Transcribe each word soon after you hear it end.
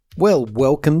Well,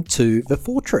 welcome to the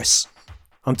Fortress.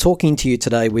 I'm talking to you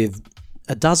today with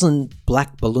a dozen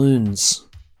black balloons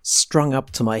strung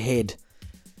up to my head.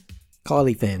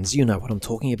 Kylie fans, you know what I'm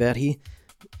talking about here.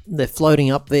 They're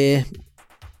floating up there.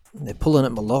 They're pulling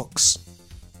at my locks.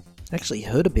 Actually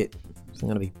hurt a bit, if I'm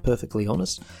going to be perfectly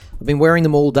honest. I've been wearing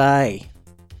them all day.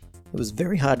 It was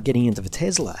very hard getting into the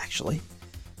Tesla, actually.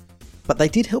 But they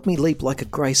did help me leap like a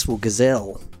graceful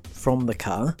gazelle from the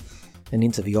car and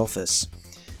into the office.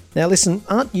 Now listen,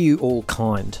 aren't you all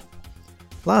kind?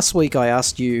 Last week I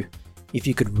asked you if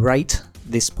you could rate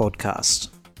this podcast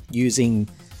using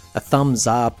a thumbs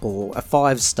up or a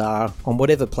 5-star on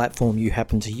whatever platform you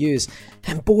happen to use,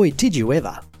 and boy did you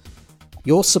ever.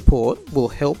 Your support will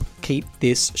help keep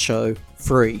this show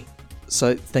free,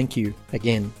 so thank you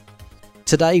again.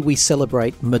 Today we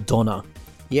celebrate Madonna.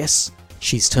 Yes,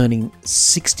 she's turning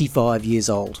 65 years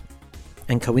old.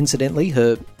 And coincidentally,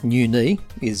 her new knee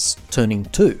is turning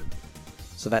 2.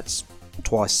 So that's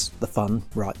twice the fun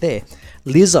right there.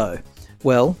 Lizzo.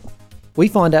 Well, we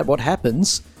find out what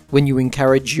happens when you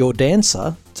encourage your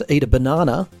dancer to eat a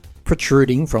banana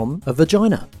protruding from a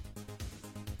vagina.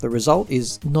 The result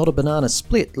is not a banana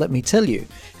split, let me tell you.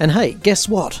 And hey, guess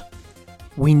what?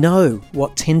 We know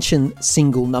what tension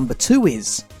single number 2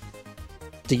 is.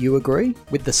 Do you agree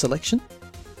with the selection?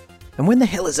 And when the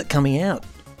hell is it coming out?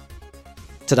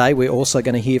 Today we're also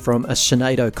going to hear from a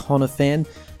Sinead O'Connor fan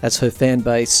as her fan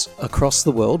base across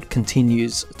the world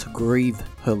continues to grieve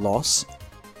her loss.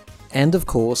 And of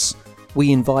course,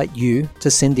 we invite you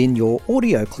to send in your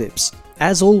audio clips,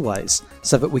 as always,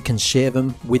 so that we can share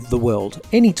them with the world.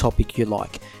 Any topic you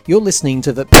like. You're listening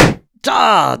to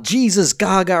the... Jesus,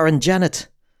 Gaga and Janet.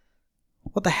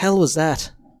 What the hell was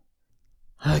that?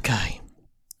 Okay,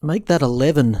 make that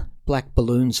 11 black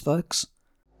balloons, folks.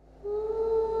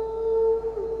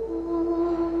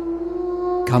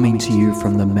 Coming to you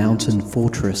from the mountain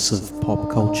fortress of pop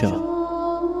culture.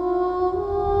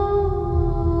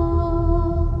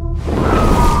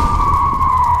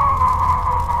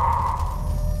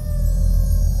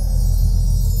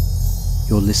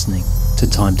 You're listening to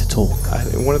Time to Talk.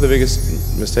 One of the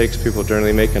biggest mistakes people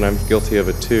generally make, and I'm guilty of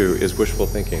it too, is wishful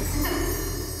thinking.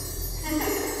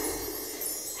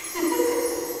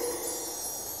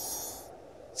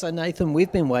 So Nathan,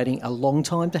 we've been waiting a long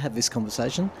time to have this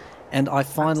conversation, and I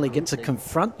finally get to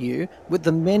confront you with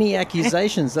the many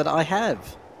accusations that I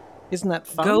have. Isn't that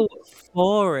fun? Go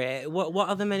for it. What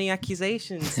are the many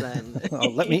accusations then?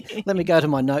 Well, let me go to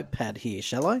my notepad here,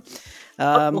 shall I?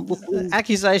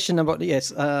 Accusation number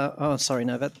sorry,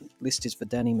 no, that list is for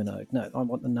Danny Minogue. No, I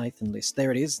want the Nathan list. There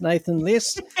it is, Nathan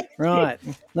list. Right,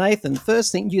 Nathan.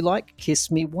 First thing, you like "Kiss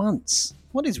Me Once."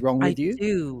 What is wrong with you? I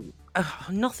do.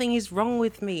 Nothing is wrong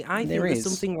with me. I think there's is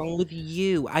something wrong with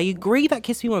you. I agree that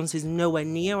Kiss Me Once is nowhere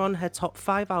near on her top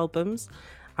 5 albums.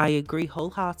 I agree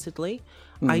wholeheartedly.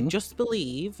 I just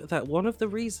believe that one of the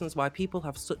reasons why people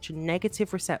have such a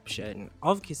negative reception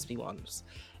of Kiss Me Once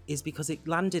is because it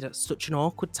landed at such an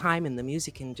awkward time in the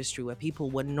music industry where people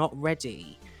were not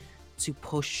ready to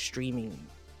push streaming.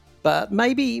 But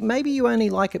maybe you only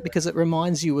like it because it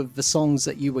reminds you of the songs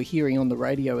that you were hearing on the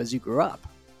radio as you grew up.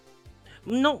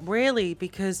 Not really,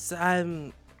 because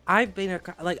I've been a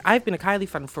Kylie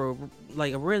fan for a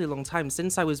really long time,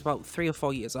 since I was about 3 or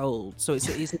 4 years old. So it's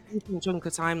a decent chunk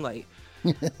of time.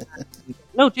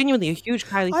 No, genuinely a huge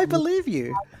Kylie. I believe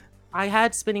you. I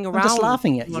had spinning around. I'm just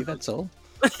laughing at you. That's all.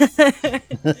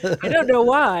 I don't know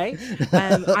why.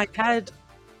 I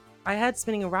had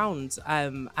spinning around,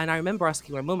 and I remember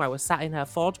asking my mum. I was sat in her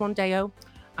Ford Mondeo,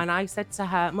 and I said to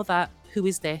her, "Mother, who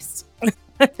is this?"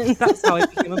 And that's how I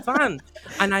became a fan.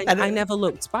 And I never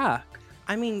looked back.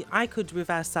 I mean, I could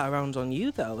reverse that around on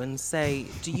you, though, and say,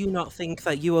 do you not think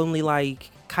that you only like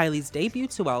Kylie's debut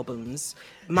 2 albums,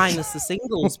 minus the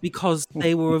singles, because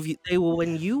they were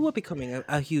when you were becoming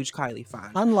a huge Kylie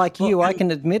fan? Unlike you, I can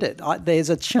admit it.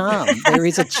 There's a charm. There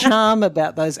is a charm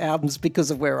about those albums because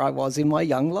of where I was in my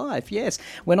young life, yes.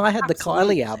 When I had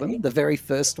Absolutely. the Kylie album, the very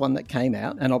first one that came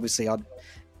out, and obviously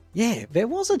there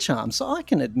was a charm, so I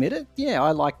can admit it. Yeah,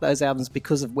 I like those albums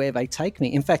because of where they take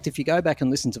me. In fact, if you go back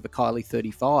and listen to the Kylie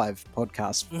 35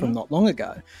 podcast from not long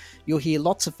ago, you'll hear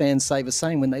lots of fans say the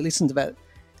same. When they listen to that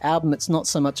album, it's not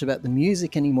so much about the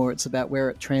music anymore, it's about where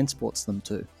it transports them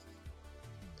to.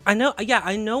 I know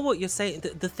what you're saying.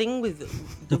 The thing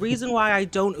with the reason why I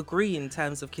don't agree in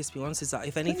terms of Kiss Me Once is that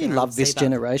if anything, Don't you love this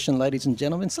generation, ladies and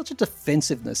gentlemen? Such a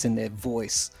defensiveness in their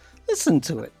voice. Listen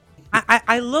to it.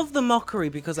 I love the mockery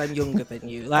because I'm younger than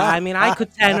you. I could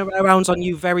turn around on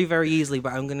you very, very easily,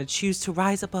 but I'm going to choose to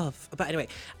rise above. But anyway,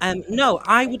 no,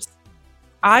 I would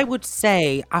I would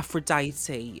say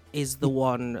Aphrodite is the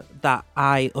one that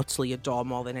I utterly adore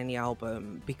more than any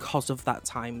album because of that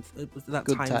time Good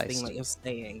thing taste. that you're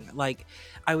saying. Like,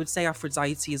 I would say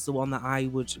Aphrodite is the one that I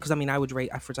would, because I mean, I would rate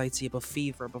Aphrodite above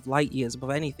Fever, above Light Years, above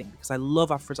anything, because I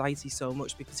love Aphrodite so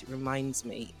much because it reminds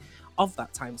me of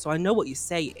that time. So I know what you're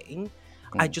saying.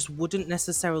 I just wouldn't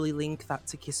necessarily link that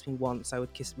to Kiss Me Once. I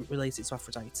would relate it to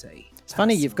Aphrodite. It's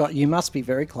funny you must be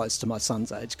very close to my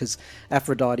son's age, because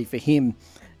Aphrodite for him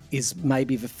is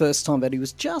maybe the first time that he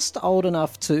was just old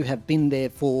enough to have been there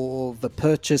for the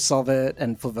purchase of it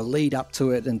and for the lead up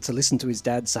to it, and to listen to his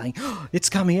dad saying, oh, it's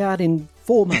coming out in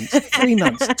 4 months, 3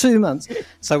 months, 2 months.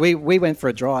 So we went for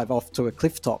a drive off to a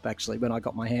cliff top, actually, when I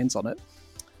got my hands on it.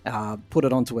 Put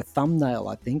it onto a thumbnail,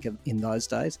 I think, in those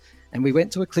days. And we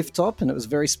went to a cliff top, and it was a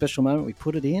very special moment. We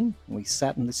put it in, and we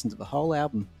sat and listened to the whole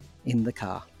album in the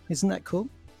car. Isn't that cool?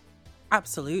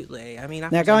 Absolutely. I mean,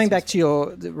 now going back to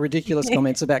your ridiculous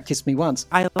comments about Kiss Me Once.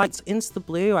 I liked Into the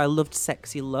Blue. I loved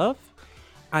Sexy Love.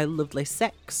 I loved Les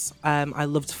Sex. I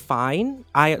loved Fine.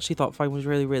 I actually thought Fine was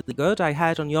really, really good. I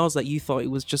heard on yours that you thought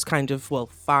it was just kind of, well,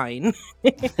 fine.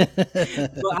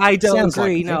 But I don't Sounds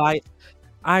agree. like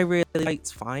I really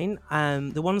liked Fine.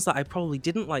 The ones that I probably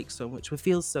didn't like so much were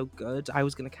Feels So Good, I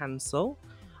Was Gonna Cancel,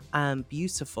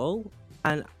 Beautiful,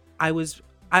 and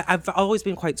I've always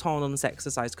been quite torn on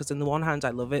Sexercise, because on the one hand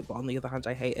I love it, but on the other hand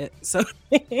I hate it. So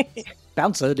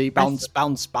bounce, bounce, bounce,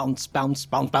 bounce, bounce,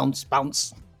 bounce, bounce,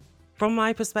 bounce. From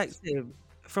my perspective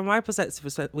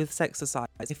with Sexercise,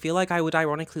 I feel like I would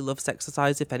ironically love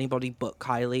Sexercise if anybody but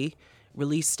Kylie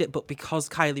released it, but because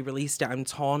Kylie released it, I'm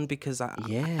torn, because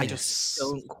I just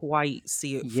don't quite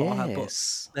see it for her. But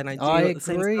then I do. I at the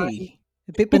same agree. time.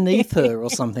 A bit beneath her or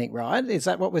something, right? Is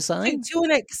that what we're saying? To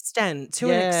an extent.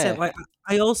 Like,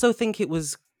 I also think it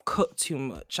was cut too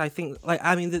much. I think, like,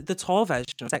 I mean, the tour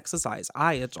version of Sexercise,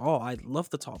 I adore. I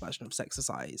love the tour version of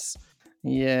Sexercise.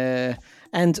 Yeah,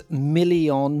 and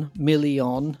Million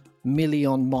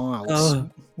Miles. Oh.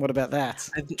 What about that?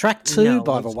 Track 2,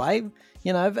 by the way.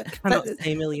 You know, I cannot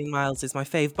say Million Miles is my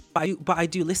fave, but I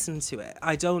do listen to it.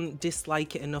 I don't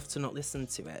dislike it enough to not listen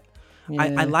to it. Yeah.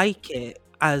 I like it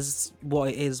as what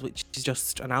it is, which is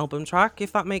just an album track,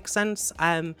 if that makes sense.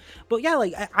 But yeah,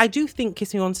 like, I do think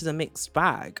Kiss Me Once is a mixed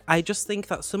bag. I just think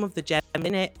that some of the gems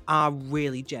in it are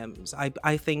really gems.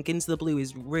 I think Into the Blue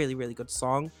is really, really good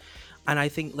song. And I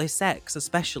think Les Sex,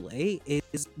 especially,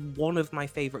 is one of my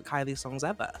favourite Kylie songs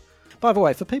ever. By the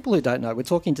way, for people who don't know, we're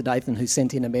talking to Nathan, who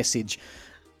sent in a message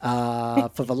for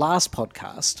the last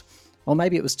podcast, or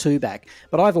maybe it was 2 back.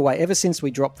 But either way, ever since we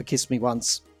dropped the Kiss Me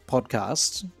Once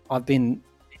podcast, I've been,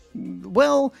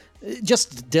 well,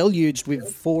 just deluged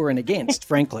with for and against,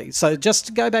 frankly. So just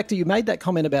to go back to, you made that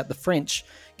comment about the French.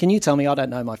 Can you tell me, I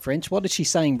don't know my French, what is she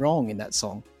saying wrong in that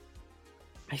song?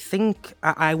 I think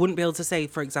I wouldn't be able to say,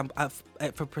 for example,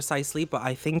 for precisely, but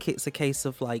I think it's a case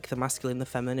of like the masculine, the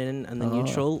feminine, and the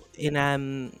neutral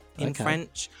in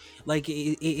French. Like,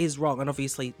 it is wrong, and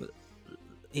obviously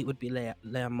it would be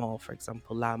l'amour, for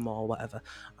example, l'amour, whatever,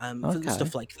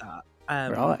 stuff like that.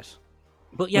 Right.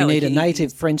 But yeah, we need a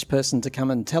native French person to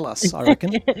come and tell us, I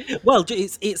reckon. Well,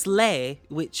 it's les,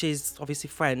 which is obviously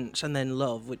French, and then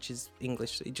love, which is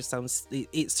English. It just sounds,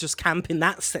 it's just camp in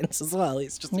that sense as well.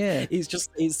 It's just,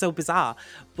 it's so bizarre.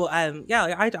 But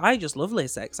I just love Les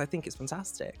Sex. I think it's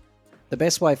fantastic. The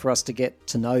best way for us to get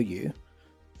to know you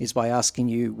is by asking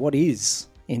you what is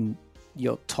in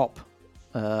your top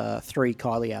 3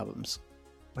 Kylie albums.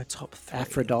 My top 3.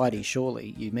 Aphrodite,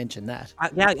 surely. You mentioned that.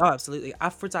 Absolutely.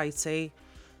 Aphrodite,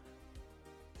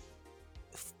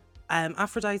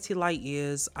 Light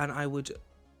Years, and I would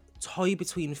toy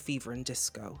between Fever and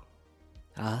Disco.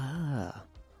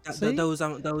 Those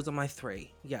are my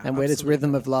 3. Yeah. And where does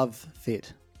Rhythm of Love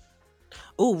fit?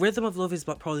 Oh, Rhythm of Love is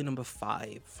probably number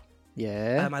 5.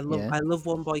 Yeah. I love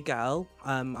One Boy Girl.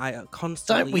 I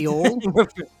constantly. Don't we all?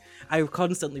 I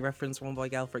constantly reference One Boy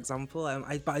Girl, for example.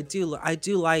 But I do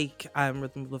like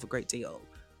Rhythm of Love a great deal.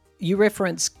 You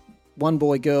reference One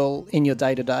Boy Girl in your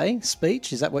day-to-day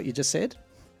speech. Is that what you just said?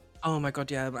 Oh my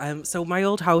god, yeah. So my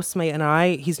old housemate and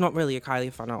I, he's not really a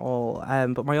Kylie fan at all.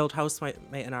 But my old housemate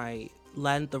and I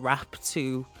learned the rap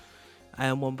to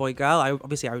One Boy Girl. I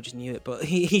just knew it, but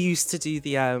he used to do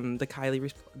the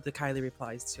Kylie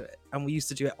replies to it, and we used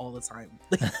to do it all the time.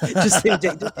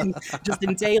 just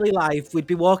in daily life, we'd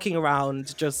be walking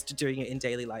around just doing it in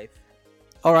daily life.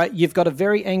 All right, you've got a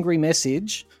very angry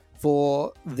message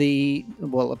for the,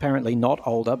 well, apparently not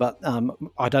older, but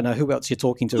I don't know who else you're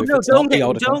talking to. Don't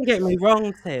get me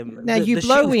wrong, Tim. Now, you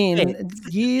blow in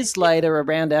years later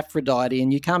around Aphrodite,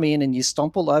 and you come in and you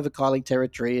stomp all over Kylie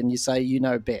territory and you say you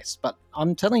know best. But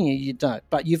I'm telling you, you don't.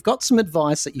 But you've got some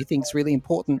advice that you think is really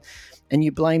important, and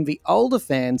you blame the older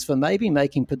fans for maybe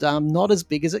making Padam not as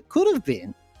big as it could have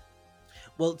been.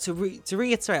 Well, to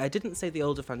reiterate, I didn't say the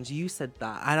older fans. You said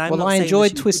that, and I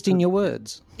enjoyed twisting your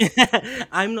words.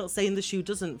 I'm not saying the shoe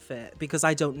doesn't fit because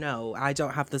I don't know. I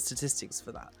don't have the statistics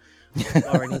for that.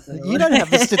 Or anything. You don't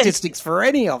have the statistics for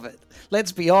any of it.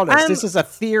 Let's be honest. This is a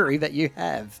theory that you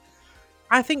have.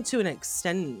 I think to an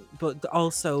extent, but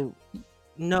also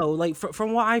no. Like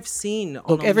from what I've seen,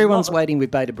 look, everyone's waiting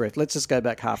with bated breath. Let's just go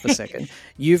back half a second.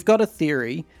 You've got a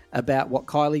theory about what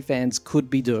Kylie fans could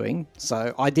be doing.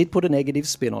 So I did put a negative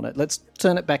spin on it. Let's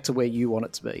turn it back to where you want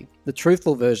it to be. The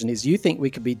truthful version is you think we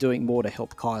could be doing more to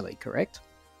help Kylie, correct?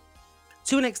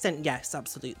 To an extent, yes,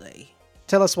 absolutely.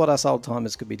 Tell us what us old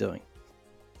timers could be doing.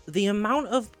 The amount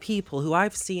of people who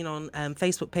I've seen on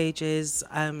Facebook pages,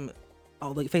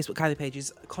 or like Facebook Kylie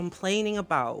pages, complaining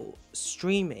about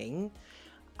streaming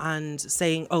and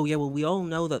saying, oh yeah, well, we all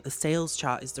know that the sales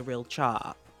chart is the real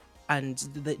chart and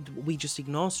that we just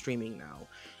ignore streaming now,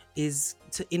 is,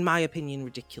 in my opinion,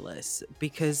 ridiculous,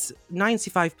 because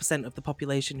 95% of the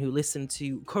population who listen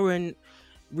to current,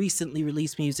 recently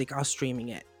released music are streaming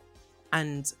it.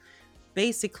 And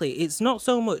basically, it's not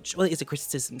so much, well, it is a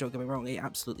criticism, don't get me wrong, it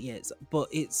absolutely is, but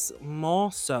it's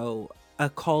more so a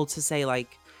call to say,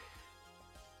 like,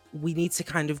 we need to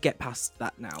kind of get past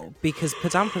that now, because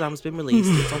Padam's been released,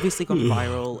 it's obviously gone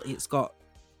viral, it's got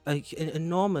an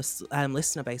enormous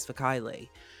listener base for Kylie.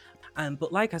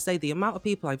 But like I say, the amount of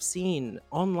people I've seen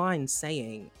online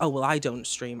saying, oh, well, I don't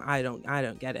stream, I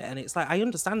don't get it. And it's like, I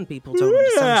understand people don't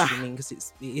understand streaming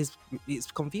because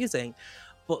it's confusing.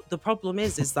 But the problem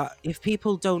is that if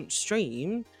people don't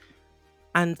stream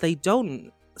and they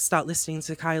don't start listening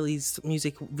to Kylie's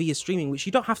music via streaming, which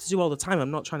you don't have to do all the time,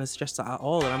 I'm not trying to suggest that at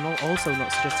all, and I'm also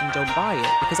not suggesting don't buy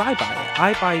it, because I buy it.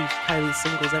 I buy Kylie's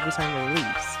singles every time they're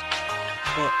released.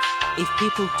 But if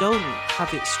people don't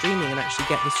have it streaming and actually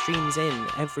get the streams in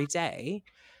every day,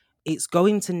 it's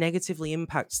going to negatively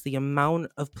impact the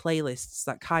amount of playlists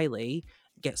that Kylie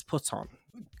gets put on.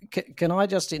 Can I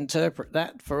just interpret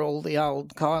that for all the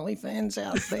old Kylie fans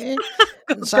out there?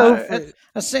 So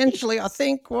essentially, I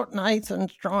think what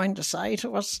Nathan's trying to say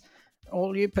to us,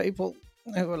 all you people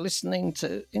who are listening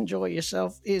to enjoy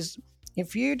yourself, is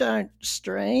if you don't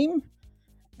stream,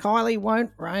 Kylie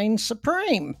won't reign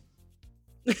supreme.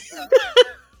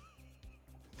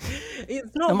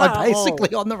 It's not. Am I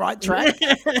basically on the right track?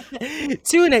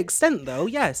 To an extent, though,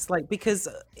 yes. Like, because,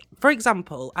 for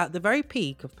example, at the very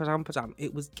peak of Padam,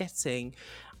 it was getting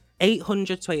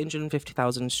 800 to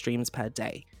 850,000 streams per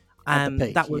day.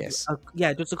 Peak, that was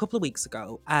yes. Just a couple of weeks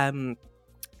ago.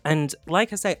 And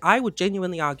like I say, I would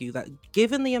genuinely argue that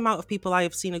given the amount of people I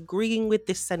have seen agreeing with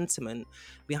this sentiment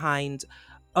behind,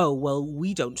 oh, well,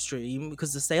 we don't stream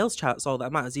because the sales chart's all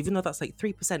that matters, even though that's like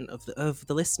 3% of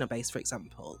the listener base, for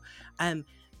example.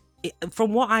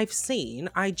 From what I've seen,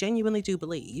 I genuinely do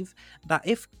believe that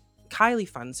if Kylie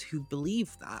fans who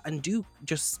believe that and do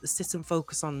just sit and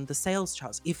focus on the sales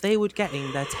charts, if they were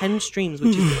getting their 10 streams,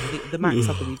 which is the max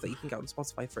I believe that you can get on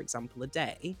Spotify, for example, a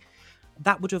day,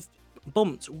 that would have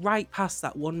bumped right past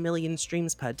that 1 million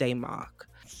streams per day mark.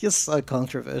 You're so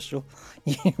controversial.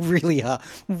 You really are.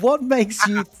 What makes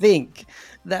you think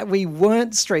that we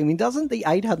weren't streaming? Doesn't the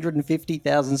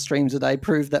 850,000 streams a day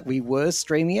prove that we were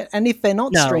streaming it? And if they're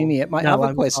not streaming it,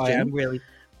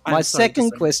 my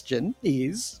second question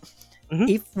is,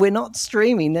 if we're not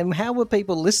streaming, then how were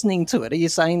people listening to it? Are you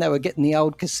saying they were getting the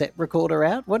old cassette recorder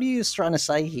out? What are you trying to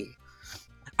say here?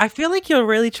 I feel like you're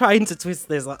really trying to twist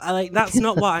this. Like, that's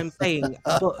not what I'm saying.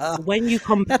 But when you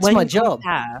compare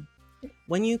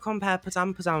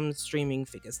Padam's streaming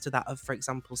figures to that of, for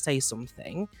example, Say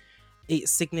Something,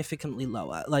 it's significantly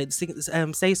lower. Like,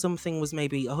 Say Something was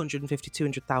maybe 150,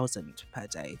 200,000 per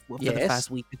day for the first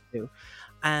week or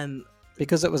two.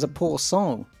 Because it was a poor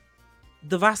song.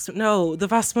 The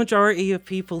vast majority of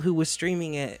people who were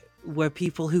streaming it were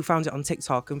people who found it on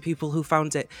TikTok and people who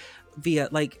found it via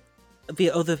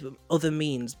other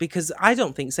means, because I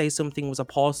don't think Say Something was a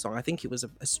poor song. I think it was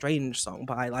a strange song,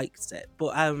 but I liked it.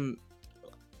 But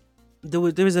there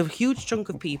was a huge chunk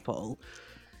of people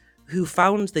who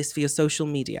found this via social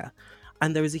media,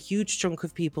 and there is a huge chunk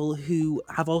of people who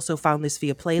have also found this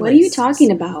via playlists. What are you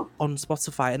talking about? On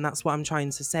Spotify, and that's what I'm trying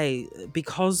to say.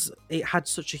 Because it had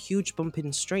such a huge bump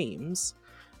in streams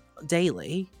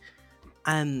daily,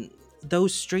 and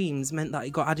those streams meant that it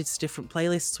got added to different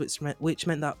playlists, which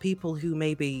meant that people who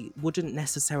maybe wouldn't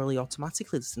necessarily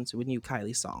automatically listen to a new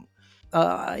Kylie song.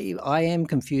 I am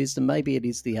confused, and maybe it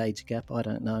is the age gap. I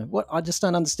don't know. I just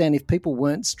don't understand. If people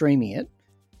weren't streaming it,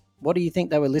 what do you think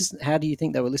they were listening? How do you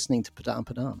think they were listening to Padam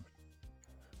Padam?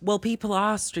 Well, people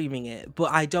are streaming it,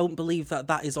 but I don't believe that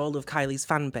that is all of Kylie's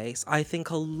fan base. I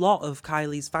think a lot of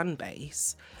Kylie's fan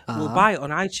base will buy it on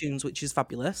iTunes, which is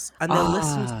fabulous, and they'll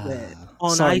listen to it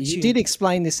on Sorry, you iTunes. did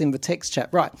explain this in the text chat.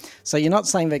 Right. So you're not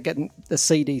saying they're getting the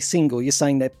CD single, you're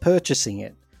saying they're purchasing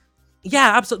it.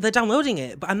 Yeah, absolutely. They're downloading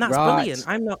it, and that's Right. brilliant.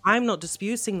 I'm not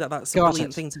disputing that that's a Got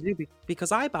brilliant it. thing to do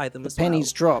because I buy them as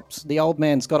Pennies well. dropped. The old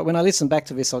man's got it. When I listen back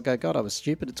to this, I'll go, God, I was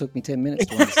stupid. It took me 10 minutes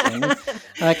to understand it.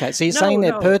 Okay, so you're saying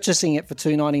they're purchasing it for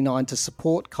 $2.99 to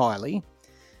support Kylie,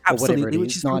 Absolutely, or whatever it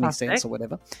which is, is 90 fantastic. cents or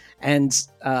whatever, and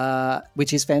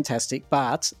which is fantastic,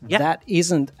 but that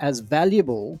isn't as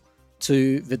valuable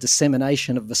to the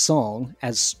dissemination of the song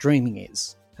as streaming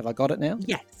is. Have I got it now?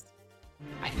 Yes.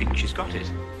 I think she's got it.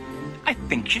 I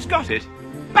think she's got it.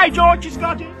 By George, she's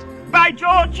got it. By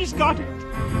George, she's got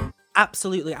it.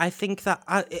 Absolutely. I think that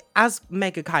as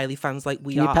mega Kylie fans like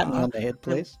we Can you are... pat me on the head,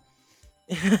 please?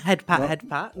 head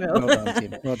pat. No. Well done,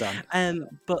 Tim. Well done.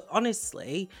 But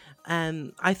honestly,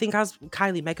 I think as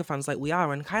Kylie mega fans like we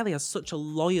are, and Kylie has such a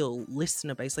loyal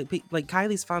listener base, like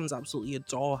Kylie's fans absolutely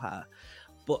adore her.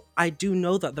 But I do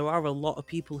know that there are a lot of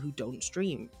people who don't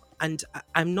stream, and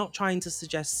I'm not trying to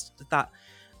suggest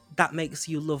that makes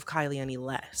you love Kylie any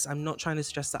less. I'm not trying to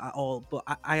suggest that at all, but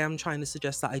I am trying to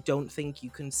suggest that I don't think you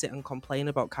can sit and complain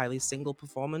about Kylie's single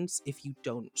performance if you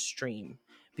don't stream,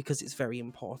 because it's very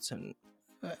important.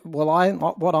 Well,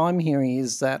 what I'm hearing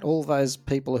is that all those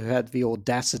people who had the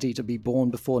audacity to be born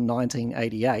before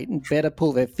 1988 better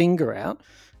pull their finger out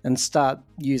and start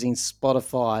using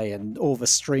Spotify and all the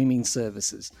streaming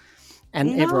services,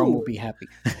 and everyone will be happy.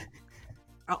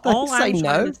 Don't say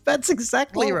no. That's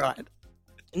exactly right.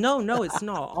 No, it's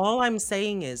not. All I'm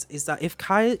saying is that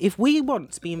if we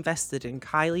want to be invested in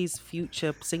Kylie's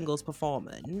future singles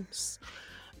performance,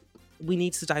 we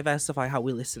need to diversify how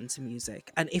we listen to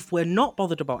music. And if we're not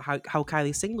bothered about how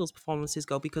Kylie's singles performances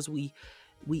go, because we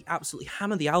absolutely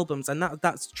hammer the albums, and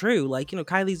that's true. Like, you know,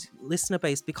 Kylie's listener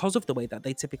base, because of the way that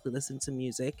they typically listen to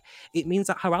music, it means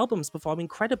that her albums perform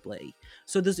incredibly.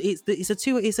 So it's a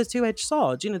two-edged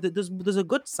sword. You know, there's a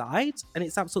good side, and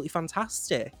it's absolutely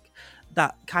fantastic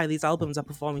that Kylie's albums are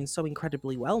performing so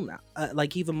incredibly well now,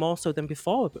 like even more so than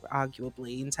before,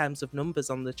 arguably, in terms of numbers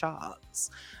on the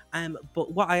charts.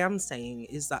 But what I am saying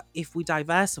is that if we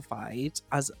diversified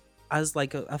as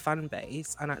like a fan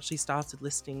base and actually started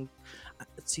listening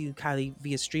to Kylie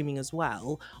via streaming as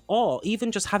well, or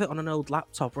even just have it on an old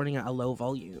laptop running at a low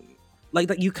volume, like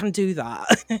that, you can do that.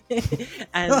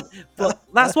 But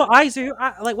that's what I do.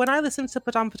 Like when I listen to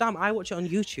Padam Padam, I watch it on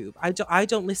YouTube. I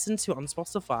don't listen to it on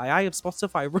Spotify. I have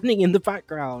Spotify running in the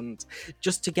background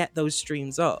just to get those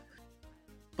streams up.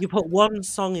 You put one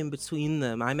song in between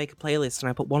them. I make a playlist and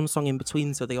I put one song in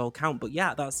between so they all count. But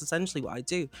yeah, that's essentially what I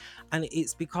do. And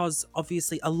it's because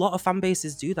obviously a lot of fan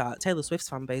bases do that. Taylor Swift's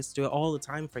fan base do it all the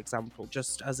time, for example,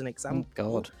 just as an example.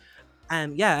 Oh, God.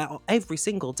 Yeah, every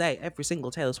single day, every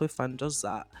single Taylor Swift fan does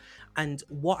that. And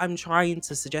what I'm trying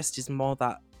to suggest is more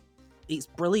that it's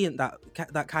brilliant that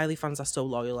Kylie fans are so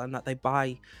loyal and that they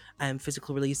buy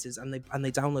physical releases and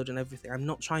they download and everything. I'm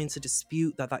not trying to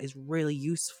dispute that is really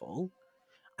useful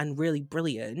and really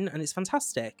brilliant, and it's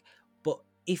fantastic. But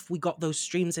if we got those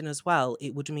streams in as well,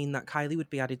 it would mean that Kylie would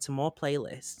be added to more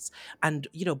playlists, and,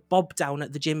 you know, Bob down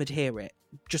at the gym would hear it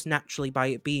just naturally by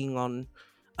it being on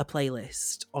a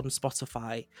playlist on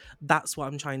Spotify. That's what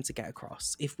I'm trying to get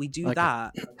across. If we do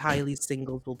that, Kylie's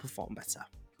singles will perform better.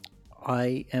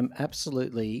 I am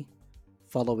absolutely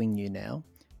following you now.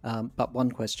 But one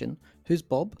question: who's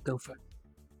Bob? Go for it.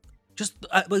 Just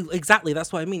well, exactly,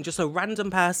 that's what I mean. Just a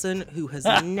random person who has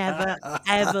never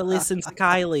ever listened to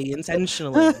Kylie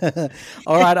intentionally.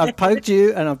 All right, I've poked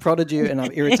you and I've prodded you and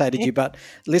I've irritated you, but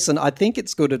listen, I think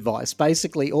it's good advice.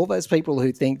 Basically, all those people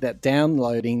who think that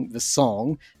downloading the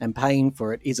song and paying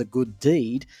for it is a good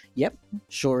deed, yep,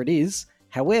 sure it is.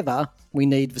 However, we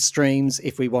need the streams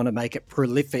if we want to make it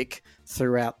prolific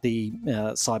throughout the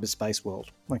cyberspace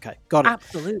world. Okay, got it.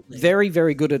 Absolutely. Very,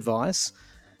 very good advice.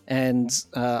 And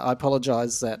I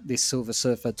apologise that this Silver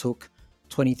Surfer took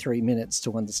 23 minutes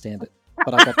to understand it,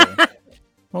 but I got there.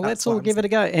 Well, let's all give it a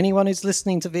go. Anyone who's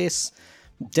listening to this,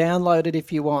 download it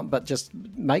if you want, but just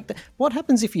make that. What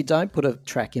happens if you don't put a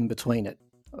track in between it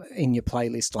in your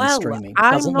playlist on streaming?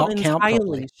 Does it not count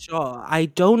properly? Sure. I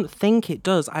don't think it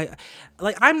does.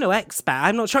 I'm no expert.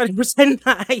 I'm not trying to pretend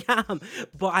that I am,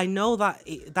 but I know that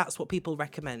that's what people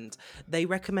recommend. They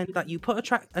recommend that you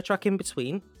put a track in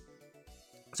between.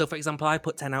 So, for example, I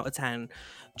put 10 out of 10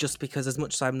 just because, as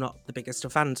much as I'm not the biggest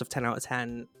of fans of 10 out of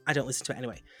 10, I don't listen to it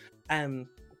anyway.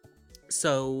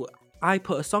 So I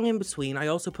put a song in between. I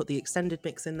also put the extended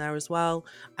mix in there as well.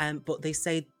 But they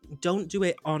say don't do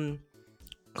it on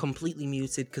completely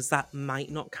muted because that might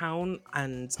not count,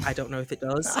 and I don't know if it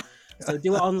does. So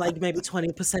do it on like maybe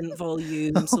 20%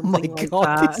 volume, something like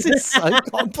that. This is so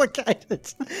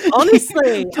complicated.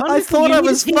 Honestly, I thought you I need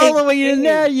was a following you. PhD.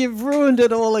 Now you've ruined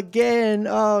it all again.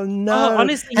 Oh no!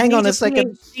 Honestly, Hang you on need a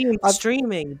second. PhD in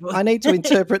streaming. I need to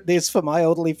interpret this for my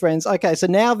elderly friends. Okay, so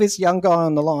now this young guy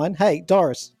on the line. Hey,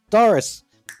 Doris,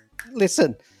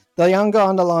 listen. The young guy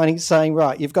on the line, he's saying,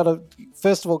 right, you've got to,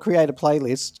 first of all, create a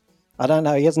playlist. I don't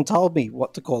know. He hasn't told me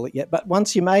what to call it yet. But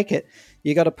once you make it,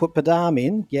 you got to put Padam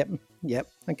in. Yep.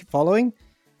 Okay, following.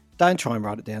 Don't try and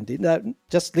write it down. No,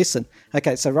 just listen.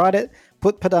 Okay, so write it,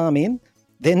 put Padam in.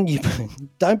 Then you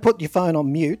don't put your phone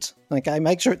on mute. Okay,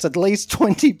 make sure it's at least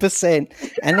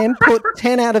 20%. And then put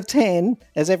 10 out of 10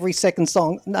 as every second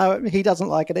song. No, he doesn't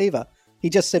like it either. He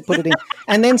just said put it in.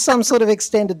 And then some sort of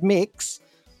extended mix.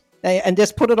 And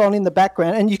just put it on in the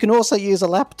background. And you can also use a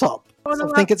laptop. I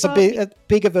think it's a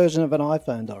bigger version of an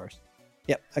iPhone, Doris.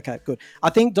 Yep. Okay, good.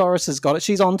 I think Doris has got it.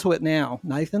 She's onto it now,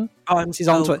 Nathan. Oh, she's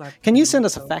onto it. Can you send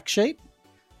us a fact sheet?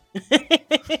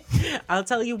 I'll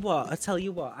tell you what.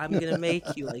 I'm going to make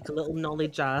you like a little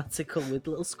knowledge article with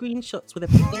little screenshots with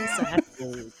everything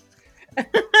circled.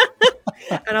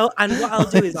 And what I'll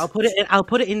do is I'll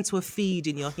put it into a feed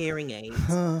in your hearing aid.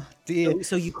 Oh, dear.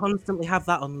 So you constantly have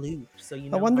that on loop. So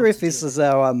you know. I wonder if this is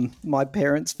how my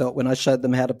parents felt when I showed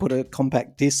them how to put a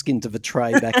compact disc into the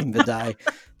tray back in the day.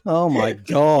 Oh my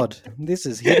God, this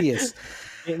is hideous.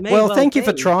 Well, thank you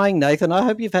for trying, Nathan. I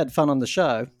hope you've had fun on the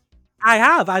show. I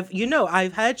have.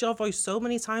 I've heard your voice so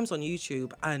many times on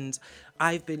YouTube, and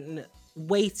I've been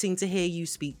waiting to hear you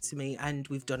speak to me, and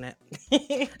we've done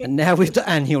it. And now we've done,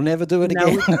 and he'll never do it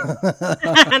again.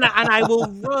 and I will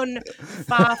run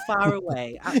far, far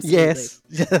away. Absolutely. Yes,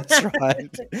 that's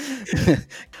right.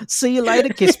 See you later,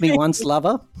 kiss me once,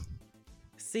 lover.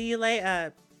 See you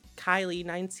later, Kylie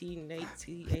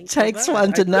 1988. Takes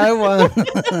one to know one.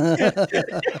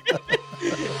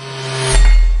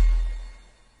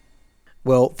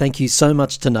 Well, thank you so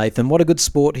much to Nathan. What a good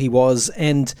sport he was,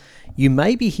 and you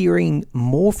may be hearing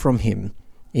more from him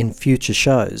in future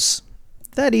shows.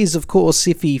 That is, of course,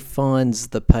 if he finds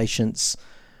the patience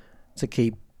to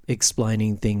keep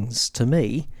explaining things to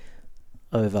me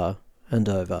over and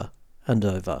over and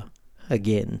over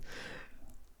again.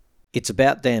 It's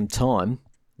about damn time,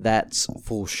 that's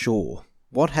for sure.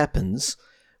 What happens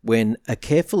when a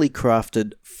carefully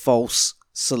crafted false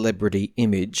celebrity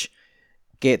image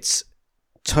gets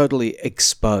totally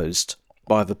exposed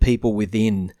by the people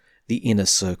within the inner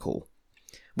circle?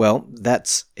 Well,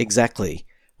 that's exactly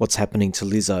what's happening to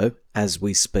Lizzo as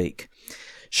we speak.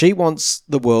 She wants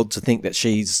the world to think that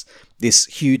she's this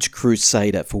huge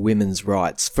crusader for women's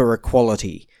rights, for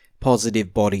equality,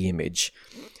 positive body image.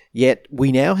 Yet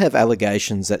we now have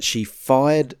allegations that she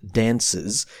fired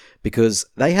dancers because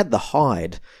they had the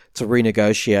hide to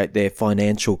renegotiate their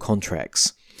financial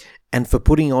contracts, and for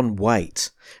putting on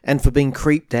weight, and for being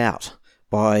creeped out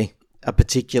by a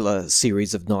particular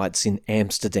series of nights in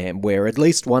Amsterdam where at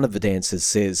least one of the dancers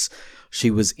says she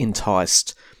was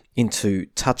enticed into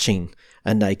touching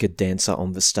a naked dancer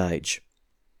on the stage.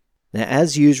 Now,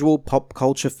 as usual, pop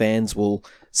culture fans will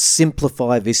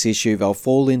simplify this issue. They'll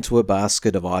fall into a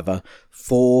basket of either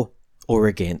for or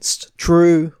against,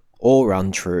 true or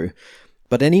untrue.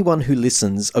 But anyone who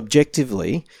listens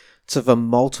objectively to the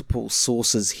multiple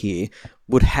sources here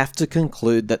would have to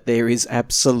conclude that there is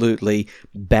absolutely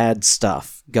bad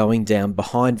stuff going down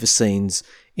behind the scenes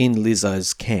in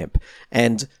Lizzo's camp.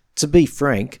 And to be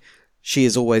frank, she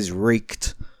has always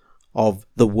reeked of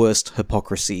the worst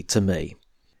hypocrisy to me.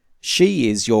 She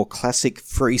is your classic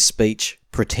free speech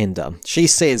pretender. She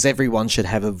says everyone should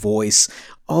have a voice.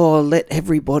 Oh, let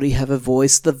everybody have a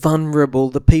voice. The vulnerable,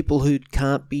 the people who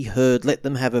can't be heard, let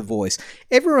them have a voice.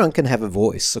 Everyone can have a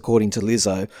voice, according to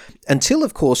Lizzo, until,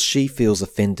 of course, she feels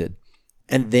offended.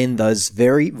 And then those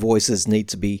very voices need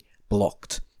to be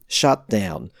blocked, shut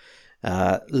down,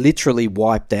 literally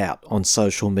wiped out on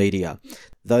social media.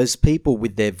 Those people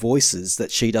with their voices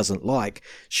that she doesn't like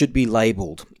should be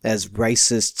labelled as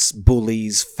racists,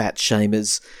 bullies, fat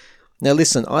shamers. Now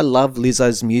listen, I love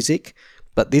Lizzo's music,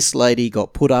 but this lady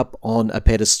got put up on a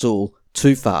pedestal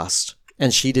too fast,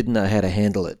 and she didn't know how to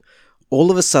handle it.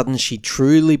 All of a sudden, she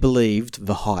truly believed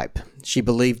the hype. She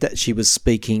believed that she was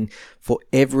speaking for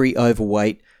every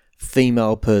overweight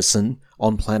female person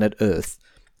on planet Earth,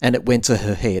 and it went to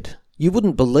her head. You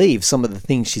wouldn't believe some of the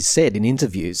things she said in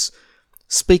interviews.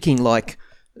 Speaking like,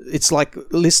 it's like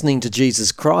listening to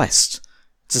Jesus Christ.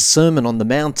 It's a Sermon on the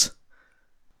Mount.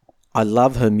 I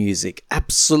love her music,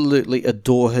 absolutely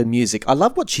adore her music. I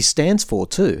love what she stands for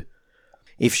too.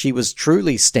 If she was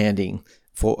truly standing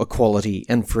for equality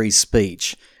and free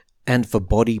speech and for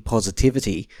body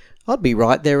positivity, I'd be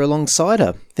right there alongside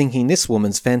her, thinking this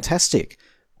woman's fantastic.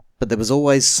 But there was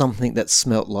always something that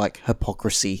smelt like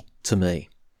hypocrisy to me.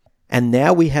 And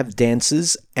now we have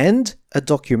dancers and a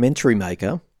documentary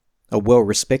maker, a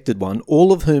well-respected one,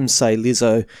 all of whom say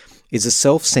Lizzo is a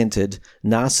self-centered,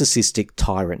 narcissistic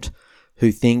tyrant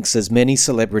who thinks, as many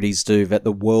celebrities do, that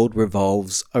the world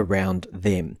revolves around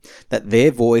them, that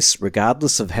their voice,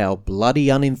 regardless of how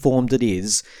bloody uninformed it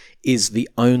is the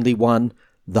only one,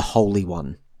 the holy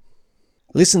one.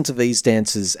 Listen to these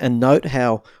dancers and note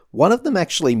how one of them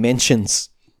actually mentions,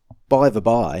 by the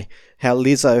by, how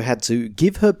Lizzo had to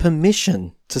give her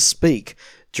permission to speak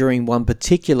during one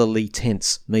particularly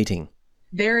tense meeting.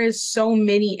 There is so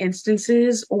many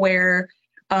instances where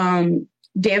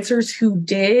dancers who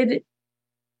did,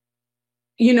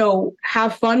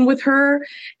 have fun with her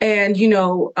and,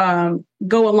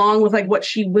 go along with like what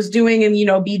she was doing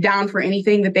and, be down for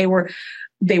anything, that they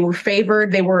were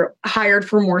favored, they were hired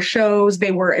for more shows,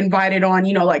 they were invited on,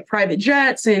 like private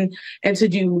jets and to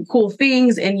do cool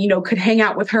things and, could hang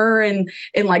out with her in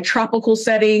like tropical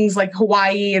settings like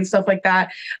Hawaii and stuff like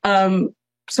that.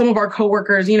 Some of our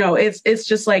coworkers, it's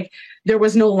just like there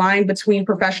was no line between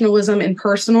professionalism and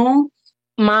personal.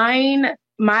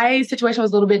 My situation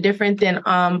was a little bit different than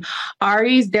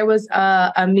Ari's. There was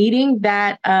a meeting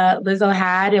that Lizzo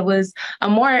had. It was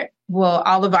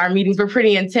all of our meetings were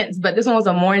pretty intense, but this one was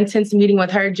a more intense meeting with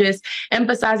her, just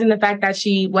emphasizing the fact that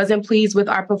she wasn't pleased with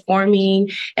our performing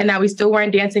and that we still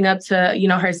weren't dancing up to,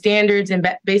 her standards. And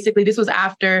basically this was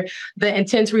after the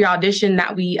intense re-audition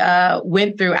that we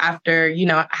went through after,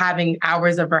 having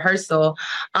hours of rehearsal,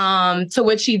 to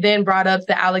which she then brought up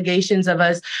the allegations of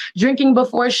us drinking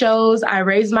before shows. I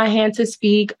raised my hand to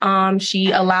speak.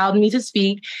 She allowed me to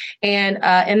speak. And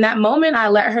in that moment, I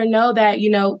let her know that,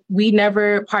 we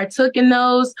never partook in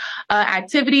those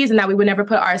activities and that we would never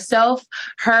put ourselves,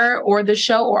 her, or the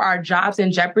show or our jobs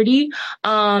in jeopardy.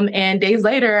 And days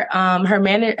later,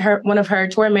 one of her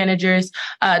tour managers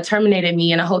terminated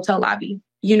me in a hotel lobby.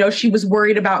 She was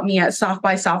worried about me at South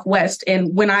by Southwest.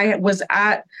 And when I was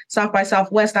at South by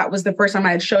Southwest, that was the first time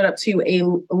I had showed up to a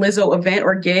Lizzo event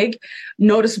or gig,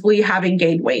 noticeably having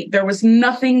gained weight. There was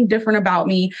nothing different about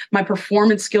me. My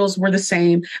performance skills were the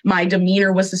same. My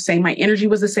demeanor was the same. My energy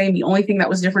was the same. The only thing that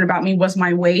was different about me was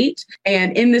my weight.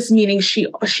 And in this meeting,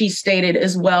 she stated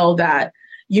as well that,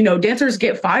 dancers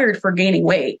get fired for gaining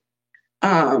weight.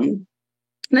 And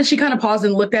then she kind of paused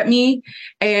and looked at me,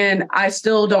 and I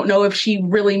still don't know if she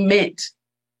really meant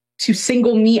to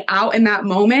single me out in that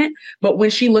moment. But when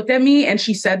she looked at me and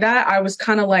she said that, I was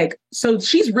kind of like, so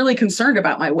she's really concerned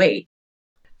about my weight.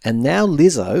 And now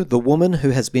Lizzo, the woman who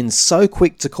has been so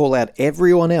quick to call out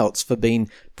everyone else for being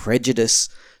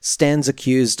prejudiced, stands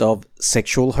accused of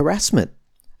sexual harassment,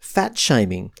 fat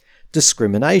shaming,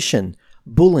 discrimination,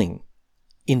 bullying,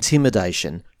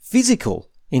 intimidation, physical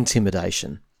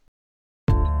intimidation.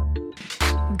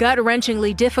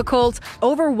 Gut-wrenchingly difficult,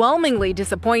 overwhelmingly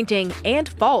disappointing, and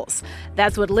false.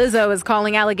 That's what Lizzo is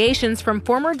calling allegations from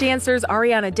former dancers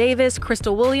Ariana Davis,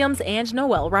 Crystal Williams, and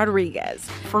Noel Rodriguez.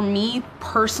 For me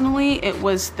personally, it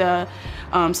was the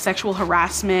sexual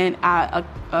harassment at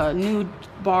a nude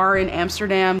bar in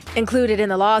Amsterdam. Included in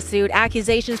the lawsuit,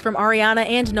 accusations from Ariana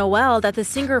and Noel that the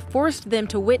singer forced them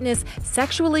to witness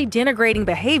sexually denigrating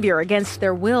behavior against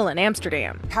their will in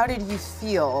Amsterdam. How did you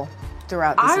feel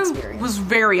throughout this experience? I was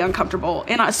very uncomfortable,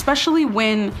 and especially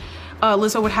when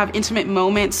Lizzo would have intimate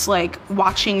moments, like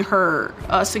watching her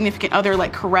significant other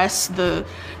like caress the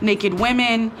naked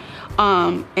women,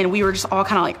 and we were just all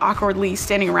kind of like awkwardly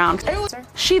standing around.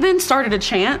 She then started a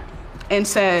chant and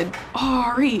said,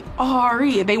 "Ari,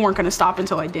 Ari." They weren't going to stop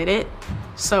until I did it,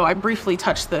 so I briefly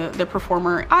touched the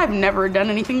performer. I've never done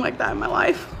anything like that in my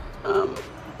life.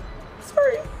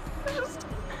 Sorry,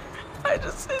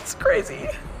 it's crazy.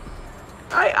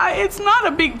 It's not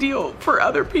a big deal for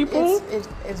other people.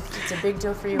 It's a big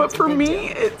deal for you. But for me,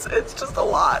 it's just a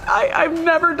lot. I've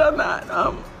never done that.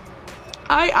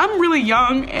 I'm really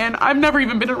young and I've never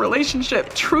even been in a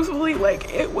relationship. Truthfully,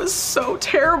 it was so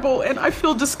terrible and I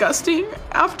feel disgusting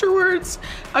afterwards.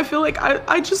 I feel like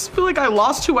I just feel like I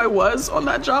lost who I was on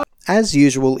that job. As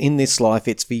usual in this life,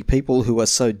 it's the people who are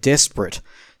so desperate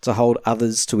to hold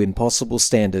others to impossible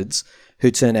standards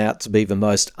who turn out to be the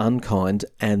most unkind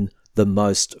and the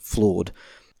most flawed.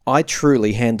 I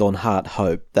truly, hand on heart,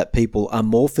 hope that people are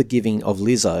more forgiving of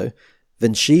Lizzo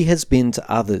than she has been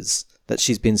to others that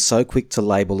she's been so quick to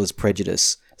label as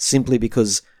prejudice, simply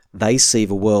because they see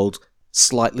the world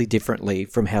slightly differently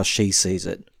from how she sees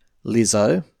it.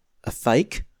 Lizzo, a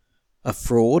fake, a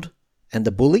fraud, and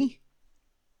a bully?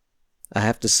 I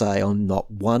have to say I'm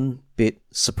not one bit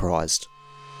surprised.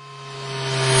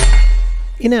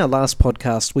 In our last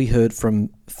podcast, we heard from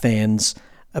fans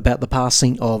about the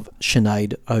passing of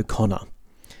Sinead O'Connor.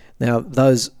 Now,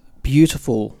 those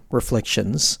beautiful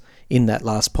reflections in that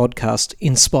last podcast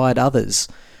inspired others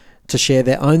to share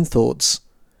their own thoughts,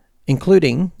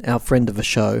 including our friend of the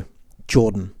show,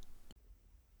 Jordan.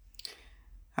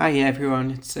 Hi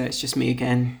everyone, it's just me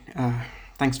again.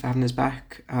 Thanks for having us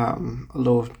back.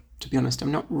 Although, to be honest,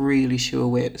 I'm not really sure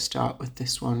where to start with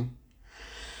this one.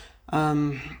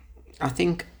 I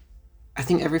think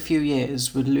every few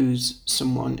years we lose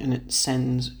someone and it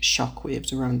sends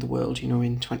shockwaves around the world. You know,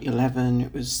 in 2011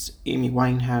 it was Amy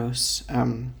Winehouse.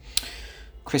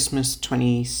 Christmas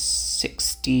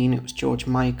 2016 it was George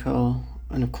Michael.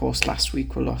 And of course last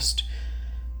week we lost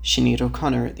Sinead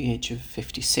O'Connor at the age of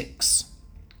 56.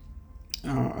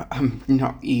 I'm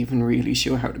not even really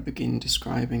sure how to begin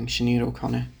describing Sinead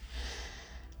O'Connor.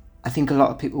 I think a lot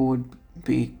of people would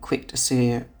be quick to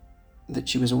say that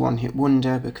she was a one-hit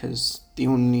wonder because the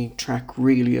only track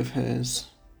really of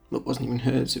hers, well, it wasn't even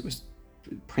hers, it was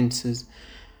Prince's,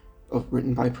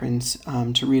 written by Prince,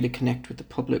 to really connect with the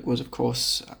public was, of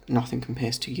course, Nothing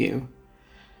Compares to You,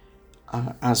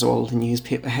 as all the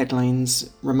newspaper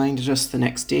headlines reminded us the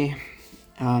next day.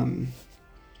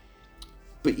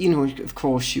 But, you know, of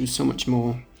course, she was so much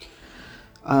more.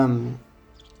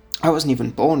 I wasn't even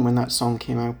born when that song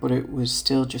came out, but it was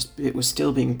still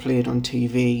being played on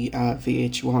TV,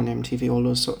 VH1, MTV, all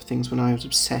those sort of things when I was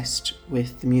obsessed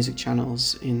with the music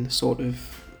channels in the sort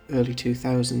of early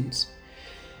 2000s.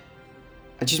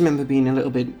 I just remember being a little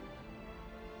bit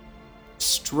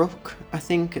struck, I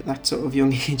think, at that sort of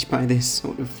young age by this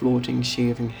sort of floating,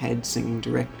 shaving head singing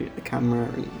directly at the camera,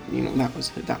 and you know that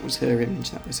was her image,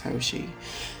 that was how she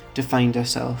defined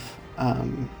herself.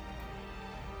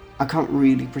 I can't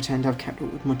really pretend I've kept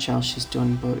up with much else she's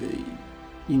done, but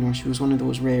you know, she was one of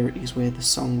those rarities where the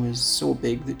song was so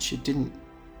big that she didn't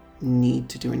need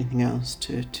to do anything else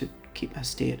to keep her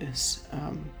status.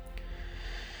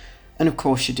 And of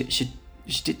course she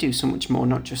did do so much more,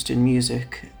 not just in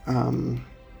music. Of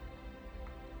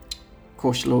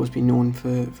course, she'll always be known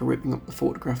for ripping up the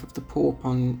photograph of the Pope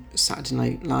on Saturday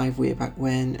Night Live way back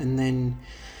when, and then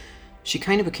she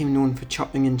kind of became known for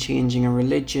chopping and changing her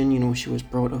religion. You know, she was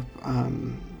brought up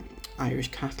Irish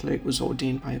Catholic, was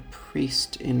ordained by a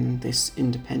priest in this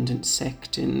independent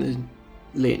sect in the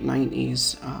late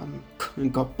 90s,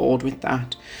 and got bored with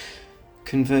that,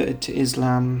 converted to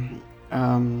Islam.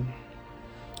 I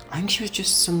think she was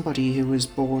just somebody who was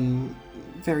born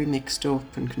very mixed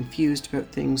up and confused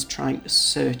about things, trying to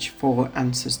search for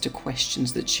answers to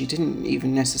questions that she didn't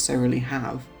even necessarily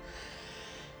have,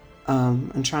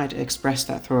 and tried to express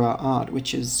that through her art,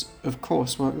 which is, of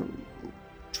course, what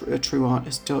a true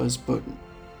artist does. But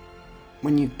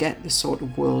when you get the sort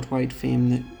of worldwide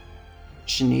fame that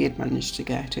Sinead managed to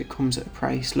get, it comes at a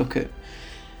price. Look at,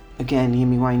 again,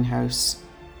 Amy Winehouse,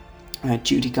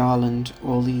 Judy Garland,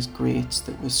 all these greats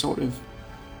that were sort of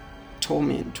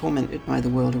tormented by the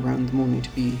world around them, only to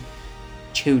be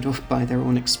chewed up by their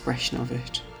own expression of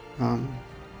it. And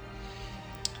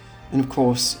of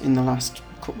course, in the last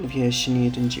couple of years,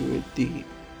 Sinead endured the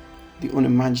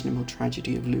unimaginable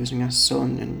tragedy of losing her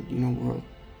son, and you know,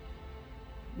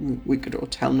 we could all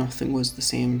tell nothing was the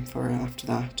same for her after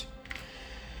that.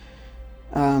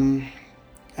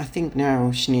 I think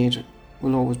now Sinead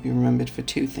will always be remembered for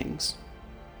two things.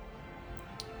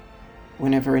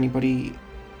 Whenever anybody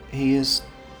hears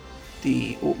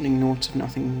the opening notes of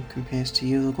Nothing Compares to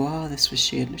You, they'll go, "Oh, this was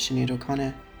Sinead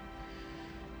O'Connor."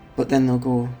 But then they'll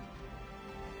go,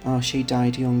 "Oh, she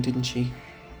died young, didn't she?"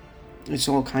 It's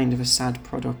all kind of a sad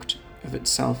product of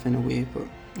itself in a way, but,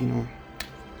 you know,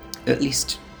 at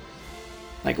least,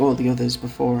 like all the others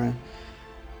before her,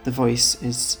 the voice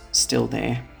is still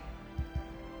there.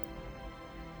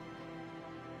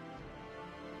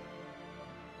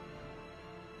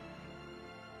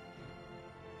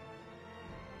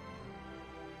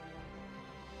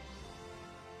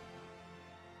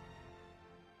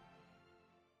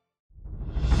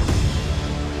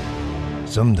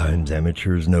 Sometimes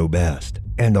amateurs know best,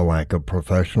 and a lack of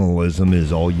professionalism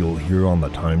is all you'll hear on the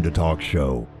Time to Talk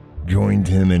show. Join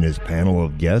Tim and his panel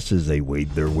of guests as they wade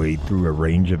their way through a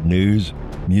range of news,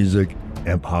 music,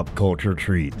 and pop culture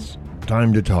treats.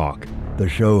 Time to Talk, the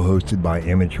show hosted by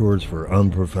amateurs for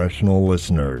unprofessional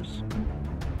listeners.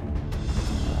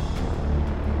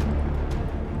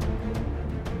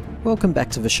 Welcome back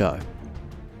to the show.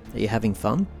 Are you having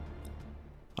fun?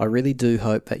 I really do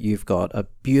hope that you've got a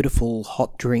beautiful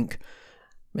hot drink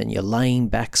and you're laying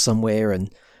back somewhere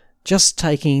and just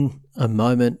taking a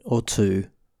moment or two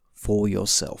for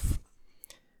yourself.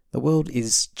 The world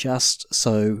is just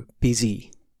so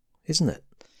busy, isn't it?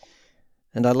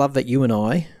 And I love that you and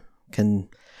I can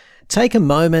take a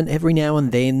moment every now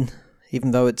and then,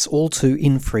 even though it's all too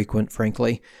infrequent,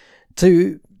 frankly,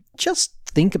 to just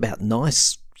think about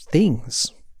nice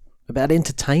things, about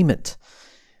entertainment.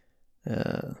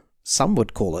 Some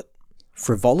would call it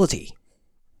frivolity.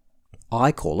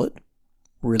 I call it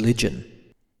religion.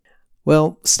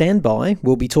 Well, stand by.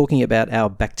 We'll be talking about our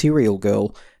bacterial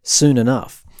girl soon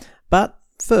enough. But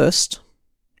first,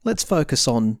 let's focus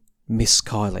on Miss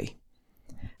Kylie.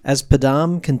 As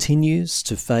Padam continues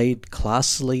to fade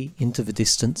classily into the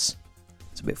distance,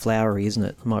 it's a bit flowery, isn't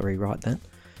it? I might rewrite that.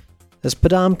 As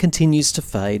Padam continues to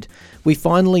fade, we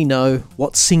finally know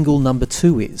what single number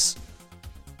 2 is.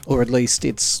 Or at least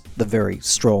it's the very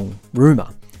strong rumour.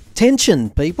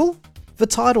 Tension, people! The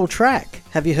title track.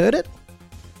 Have you heard it?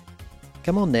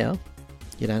 Come on now.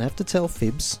 You don't have to tell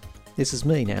fibs. This is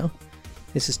me now.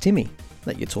 This is Timmy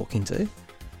that you're talking to.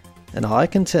 And I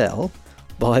can tell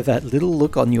by that little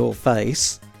look on your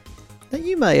face that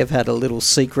you may have had a little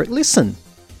secret listen.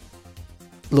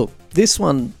 Look, this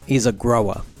one is a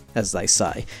grower, as they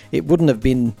say. It wouldn't have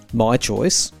been my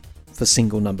choice for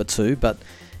single number 2, but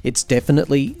it's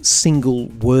definitely single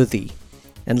worthy.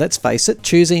 And let's face it,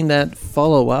 choosing that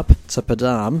follow-up to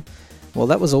Padam, well,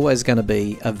 that was always going to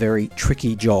be a very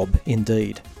tricky job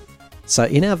indeed. So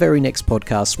in our very next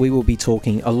podcast, we will be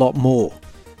talking a lot more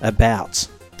about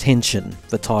Tension,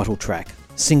 the title track,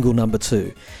 single number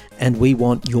 2, and we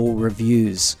want your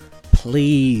reviews.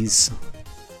 Please.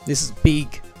 This is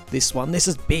big. This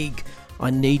is big.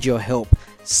 I need your help.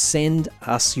 Send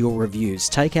us your reviews.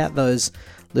 Take out those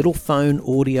little phone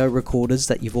audio recorders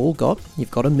that you've all got.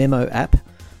 You've got a memo app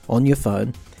on your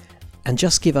phone, and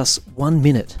just give us 1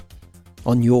 minute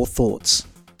on your thoughts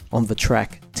on the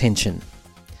track Tension.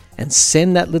 And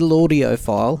send that little audio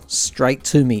file straight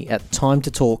to me at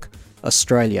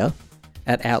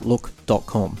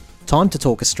timetotalkaustralia@outlook.com. Time to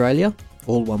Talk Australia,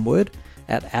 all one word,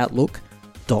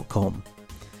 @outlook.com.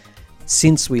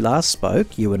 Since we last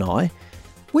spoke, you and I,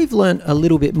 we've learnt a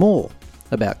little bit more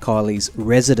about Kylie's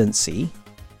residency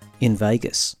in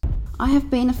Vegas. I have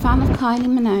been a fan of Kylie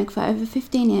Minogue for over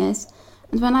 15 years,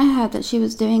 and when I heard that she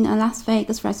was doing a Las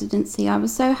Vegas residency, I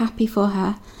was so happy for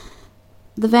her.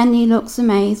 The venue looks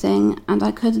amazing, and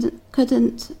I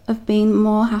couldn't have been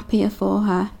more happier for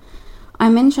her.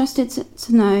 I'm interested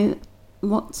to know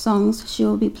what songs she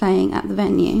will be playing at the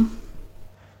venue.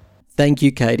 Thank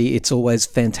you, Katie. It's always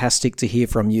fantastic to hear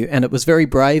from you, and it was very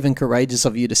brave and courageous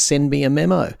of you to send me a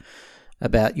memo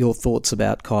about your thoughts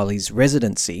about Kylie's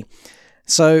residency.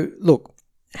 So, look,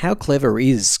 how clever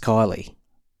is Kylie?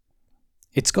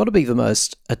 It's got to be the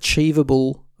most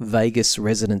achievable Vegas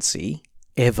residency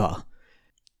ever.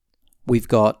 We've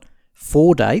got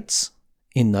 4 dates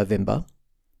in November,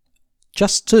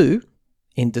 just 2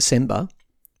 in December,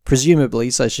 presumably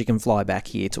so she can fly back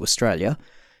here to Australia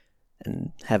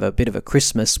and have a bit of a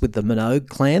Christmas with the Minogue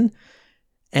clan,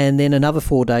 and then another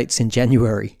 4 dates in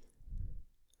January.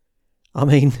 I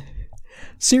mean,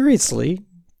 seriously,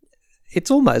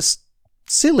 it's almost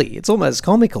silly, it's almost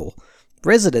comical.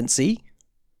 Residency,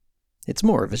 it's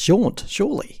more of a jaunt,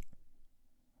 surely.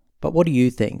 But what do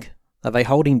you think? Are they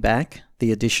holding back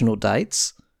the additional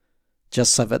dates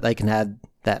just so that they can add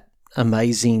that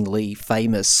amazingly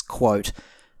famous quote,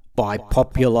 "by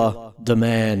popular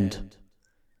demand"?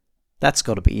 That's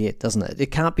got to be it, doesn't it?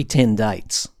 It can't be 10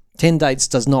 dates. 10 dates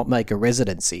does not make a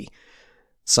residency.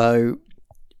 So,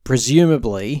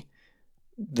 presumably,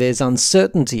 there's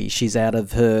uncertainty. She's out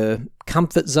of her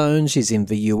comfort zone. She's in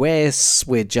the US.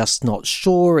 We're just not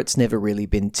sure. It's never really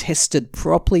been tested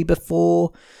properly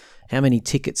before. How many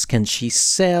tickets can she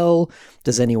sell?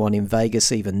 Does anyone in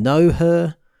Vegas even know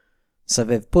her? So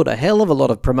they've put a hell of a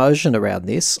lot of promotion around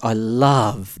this. I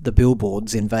love the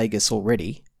billboards in Vegas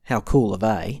already. How cool are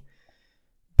they?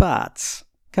 But,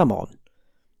 come on.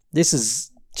 This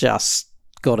has just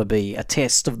got to be a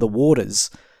test of the waters.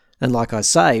 And like I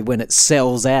say, when it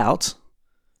sells out,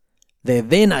 they're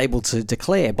then able to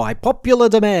declare, "by popular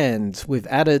demand, we've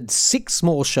added 6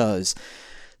 more shows."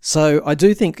 So I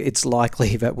do think it's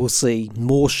likely that we'll see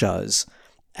more shows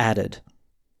added.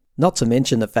 Not to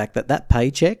mention the fact that that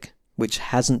paycheck, which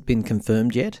hasn't been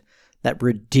confirmed yet, that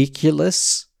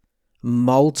ridiculous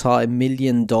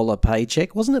multi-million-dollar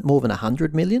paycheck, wasn't it more than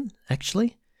 100 million,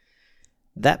 actually?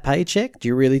 That paycheck, do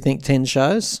you really think 10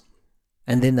 shows?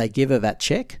 And then they give her that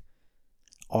check?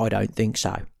 I don't think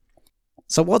so.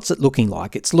 So what's it looking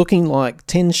like? It's looking like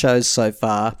 10 shows so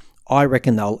far. I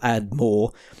reckon they'll add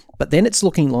more. But then it's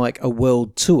looking like a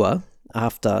world tour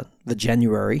after the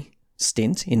January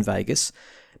stint in Vegas.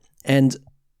 And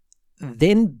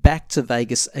then back to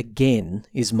Vegas again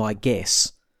is my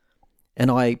guess. And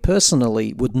I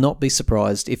personally would not be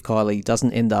surprised if Kylie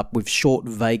doesn't end up with short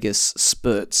Vegas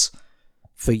spurts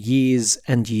for years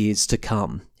and years to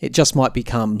come. It just might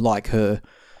become like her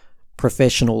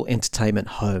professional entertainment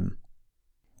home.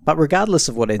 But regardless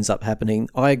of what ends up happening,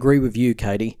 I agree with you,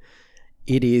 Katie.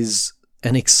 It is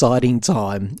an exciting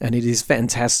time, and it is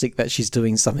fantastic that she's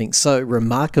doing something so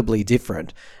remarkably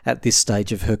different at this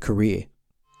stage of her career.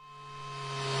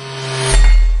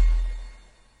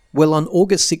 Well, on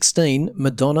August 16,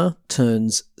 Madonna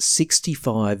turns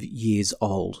 65 years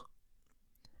old.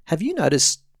 Have you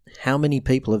noticed how many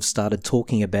people have started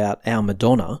talking about our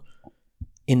Madonna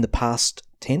in the past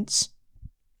tense?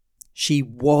 She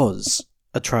was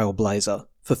a trailblazer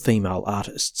for female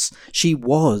artists. She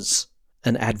was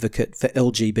an advocate for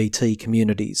LGBT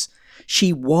communities.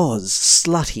 She was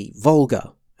slutty,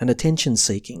 vulgar, and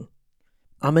attention-seeking.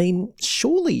 I mean,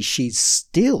 surely she's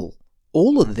still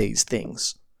all of these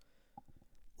things.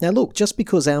 Now look, just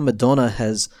because our Madonna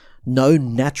has no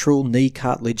natural knee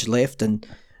cartilage left and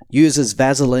uses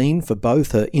Vaseline for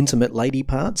both her intimate lady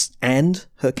parts and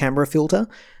her camera filter,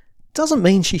 doesn't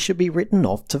mean she should be written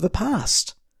off to the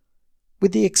past.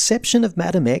 With the exception of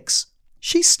Madam X,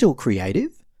 she's still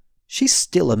creative. She's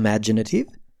still imaginative.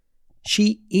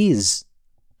 She is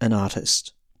an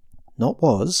artist. Not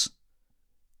was.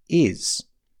 Is.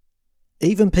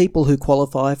 Even people who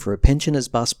qualify for a pensioner's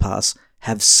bus pass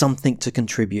have something to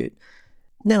contribute.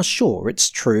 Now sure, it's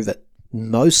true that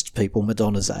most people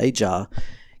Madonna's age are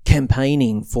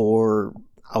campaigning for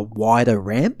a wider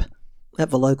ramp at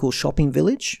the local shopping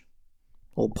village,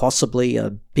 or possibly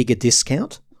a bigger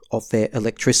discount off their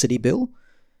electricity bill.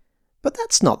 But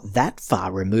that's not that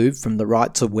far removed from the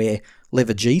right to wear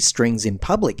leather G-strings in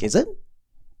public, is it?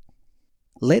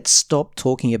 Let's stop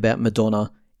talking about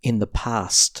Madonna in the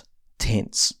past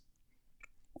tense.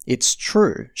 It's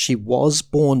true, she was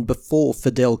born before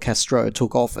Fidel Castro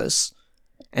took office,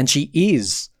 and she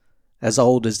is as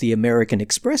old as the American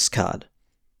Express card.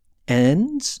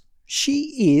 And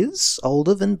she is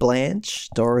older than Blanche,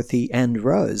 Dorothy, and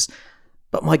Rose.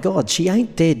 But my God, she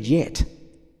ain't dead yet.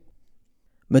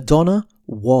 Madonna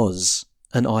was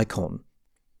an icon.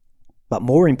 But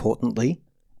more importantly,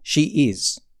 she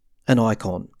is an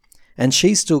icon. And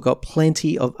she's still got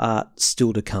plenty of art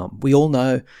still to come. We all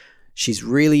know she's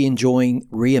really enjoying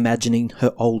reimagining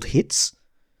her old hits,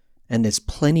 and there's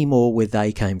plenty more where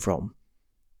they came from.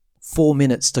 4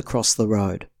 minutes to cross the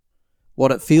road.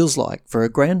 What it feels like for a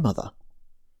grandmother.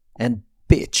 And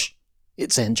bitch,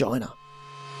 it's angina.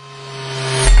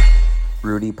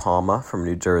 Rudy Palma from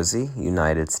New Jersey,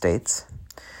 United States.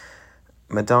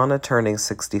 Madonna turning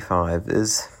 65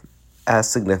 is as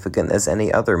significant as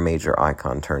any other major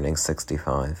icon turning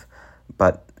 65,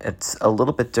 but it's a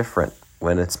little bit different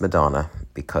when it's Madonna,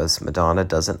 because Madonna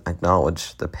doesn't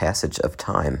acknowledge the passage of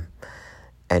time,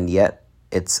 and yet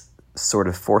it's sort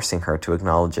of forcing her to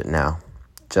acknowledge it now,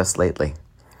 just lately.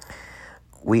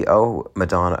 We owe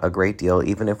Madonna a great deal,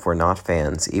 even if we're not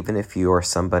fans. Even if you are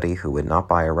somebody who would not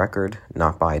buy a record,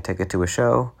 not buy a ticket to a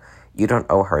show, you don't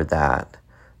owe her that.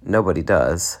 Nobody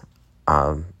does,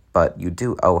 but you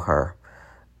do owe her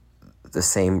the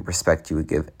same respect you would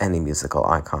give any musical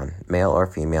icon, male or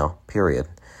female, period.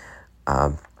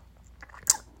 I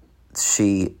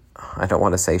don't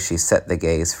want to say she set the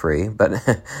gays free, but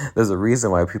there's a reason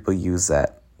why people use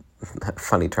that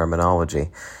funny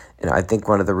terminology. And I think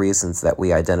one of the reasons that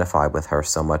we identify with her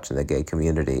so much in the gay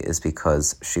community is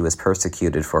because she was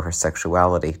persecuted for her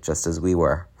sexuality, just as we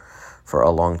were, for a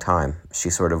long time.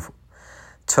 She sort of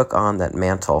took on that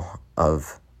mantle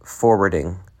of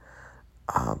forwarding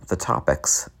the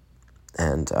topics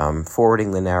and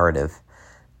forwarding the narrative,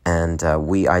 and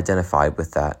we identified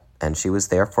with that. And she was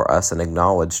there for us and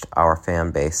acknowledged our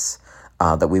fan base,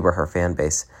 that we were her fan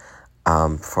base,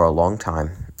 for a long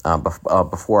time,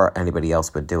 before anybody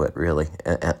else would do it, really,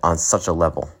 on such a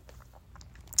level.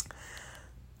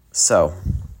 So,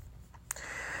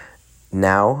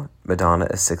 now Madonna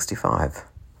is 65.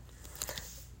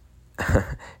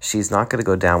 She's not going to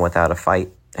go down without a fight,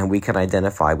 and we can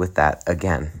identify with that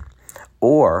again.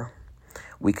 Or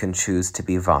we can choose to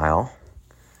be vile,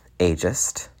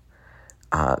 ageist,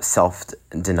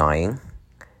 self-denying,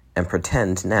 and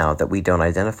pretend now that we don't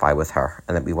identify with her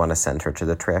and that we want to send her to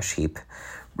the trash heap,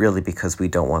 really because we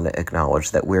don't want to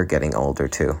acknowledge that we're getting older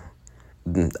too.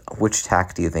 Which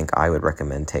tack do you think I would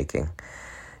recommend taking?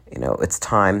 You know, it's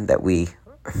time that we,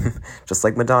 just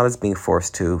like Madonna's being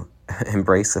forced to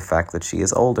embrace the fact that she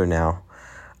is older now,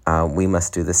 we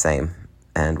must do the same.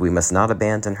 And we must not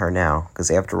abandon her now, because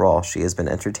after all, she has been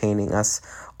entertaining us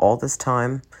all this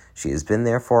time. She has been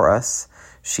there for us.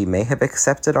 She may have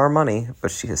accepted our money,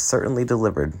 but she has certainly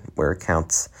delivered where it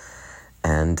counts.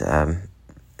 And,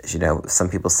 some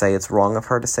people say it's wrong of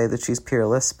her to say that she's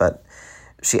peerless, but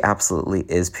she absolutely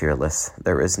is peerless.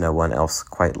 There is no one else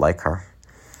quite like her.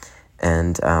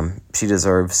 And she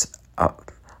deserves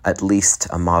at least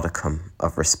a modicum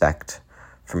of respect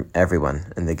from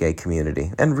everyone in the gay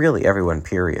community, and really everyone,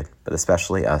 period, but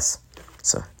especially us.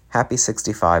 So, happy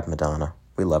 65, Madonna.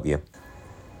 We love you.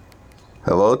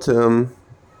 Hello, Tim.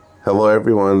 Hello,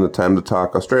 everyone. The Time to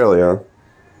Talk Australia.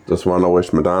 Just want to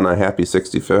wish Madonna a happy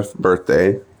 65th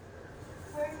birthday.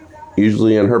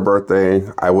 Usually on her birthday,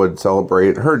 I would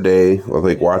celebrate her day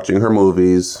with watching her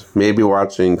movies, maybe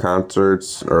watching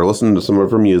concerts or listening to some of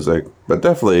her music, but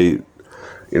definitely,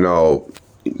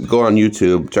 go on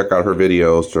YouTube, check out her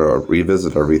videos to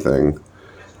revisit everything.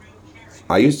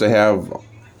 I used to have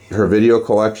her video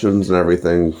collections and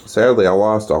everything. Sadly, I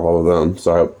lost all of them,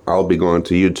 so I'll be going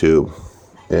to YouTube.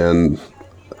 And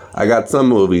I got some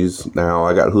movies now.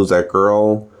 I got Who's That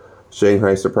Girl,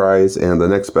 Shanghai Surprise, and The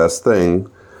Next Best Thing.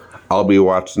 I'll be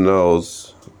watching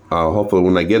those, hopefully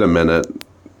when I get a minute,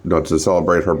 to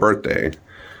celebrate her birthday.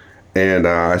 And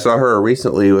I saw her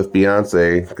recently with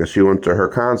Beyonce because she went to her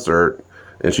concert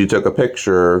and she took a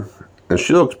picture and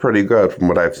she looked pretty good from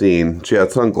what I've seen. She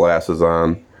had sunglasses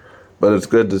on, but it's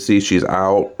good to see she's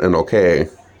out and okay.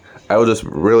 I was just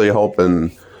really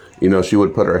hoping, she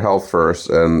would put her health first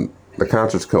and the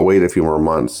concerts can wait a few more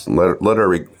months and let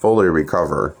her fully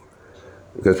recover,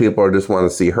 because people just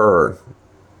want to see her.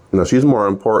 She's more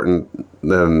important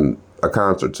than a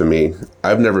concert to me.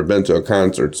 I've never been to a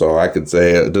concert, so I could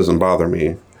say it doesn't bother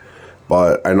me.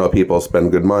 But I know people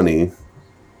spend good money.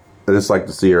 I just like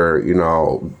to see her,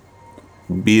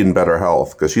 be in better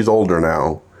health, because she's older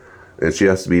now, and she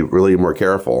has to be really more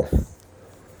careful.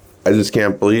 I just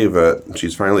can't believe it.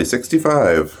 She's finally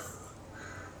 65.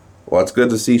 Well, it's good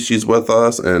to see she's with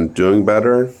us and doing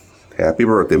better. Happy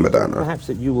birthday, Madonna. Perhaps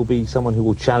that you will be someone who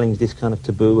will challenge this kind of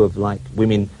taboo of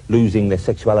women losing their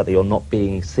sexuality or not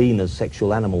being seen as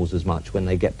sexual animals as much when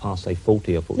they get past, say,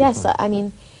 40 or 45. Yes,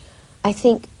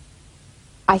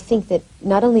 I think that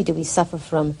not only do we suffer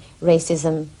from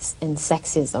racism and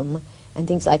sexism and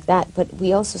things like that, but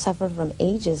we also suffer from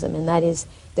ageism, and that is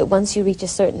that once you reach a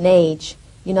certain age,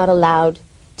 you're not allowed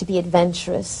to be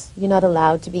adventurous, you're not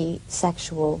allowed to be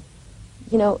sexual,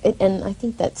 and I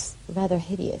think that's rather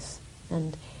hideous.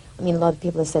 And a lot of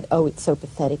people have said, oh, it's so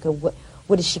pathetic, or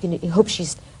what is she going to do? I hope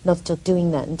she's not still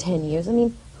doing that in 10 years.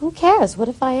 Who cares? What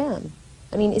if I am?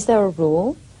 Is there a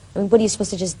rule? What are you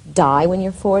supposed to just die when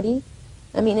you're 40?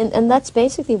 And that's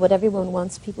basically what everyone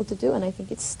wants people to do, and I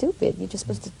think it's stupid. You're just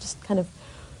supposed to just kind of,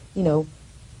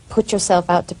 put yourself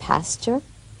out to pasture.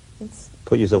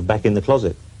 Put yourself back in the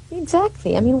closet.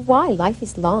 Exactly. Why? Life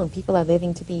is long. People are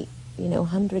living to be,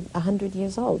 100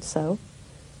 years old, so,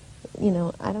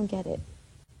 I don't get it.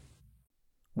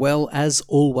 Well, as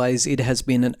always, it has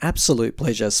been an absolute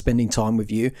pleasure spending time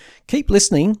with you. Keep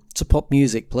listening to pop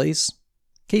music, please.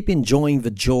 Keep enjoying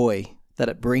the joy that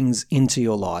it brings into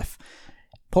your life.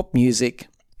 Pop music,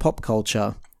 pop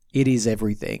culture, it is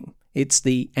everything. It's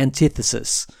the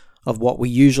antithesis of what we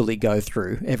usually go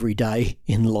through every day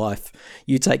in life.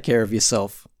 You take care of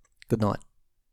yourself. Good night.